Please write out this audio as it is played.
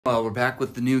Well, we're back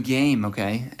with the new game,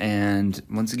 okay? And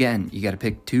once again, you gotta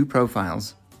pick 2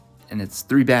 profiles, and it's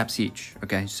 3 BAPs each,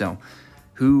 okay? So,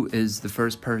 who is the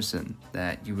first person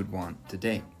that you would want to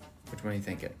date? Which one are you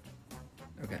thinking?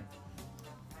 Okay.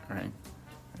 Alright.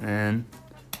 And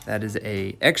that is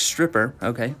a ex-stripper.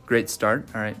 Okay, great start.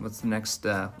 Alright, what's the next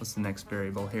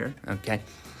variable here? Okay.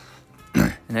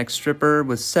 An ex-stripper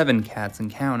with 7 cats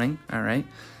and counting. Alright.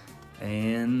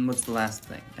 And what's the last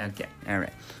thing? Okay,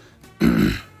 alright.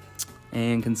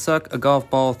 And can suck a golf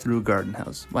ball through a garden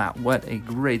hose. Wow, what a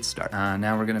great start.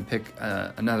 Now we're gonna pick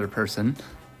another person.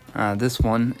 This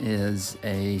one is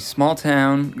a small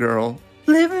town girl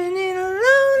living in a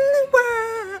lonely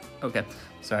world. Okay,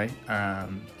 sorry.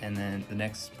 And then the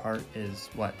next part is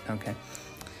what? Okay.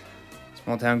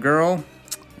 Small town girl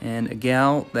and a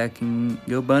gal that can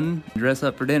go bunting, dress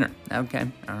up for dinner. Okay,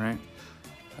 all right.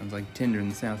 Sounds like Tinder in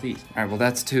the Southeast. All right, well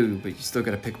that's 2, but you still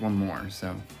gotta pick 1 more,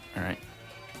 so, all right.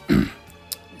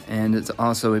 And it's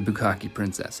also a bukkake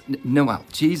princess. No, wow,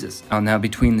 Jesus. Oh, now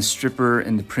between the stripper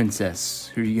and the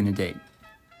princess, who are you gonna date?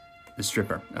 The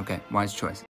stripper. Okay, wise choice.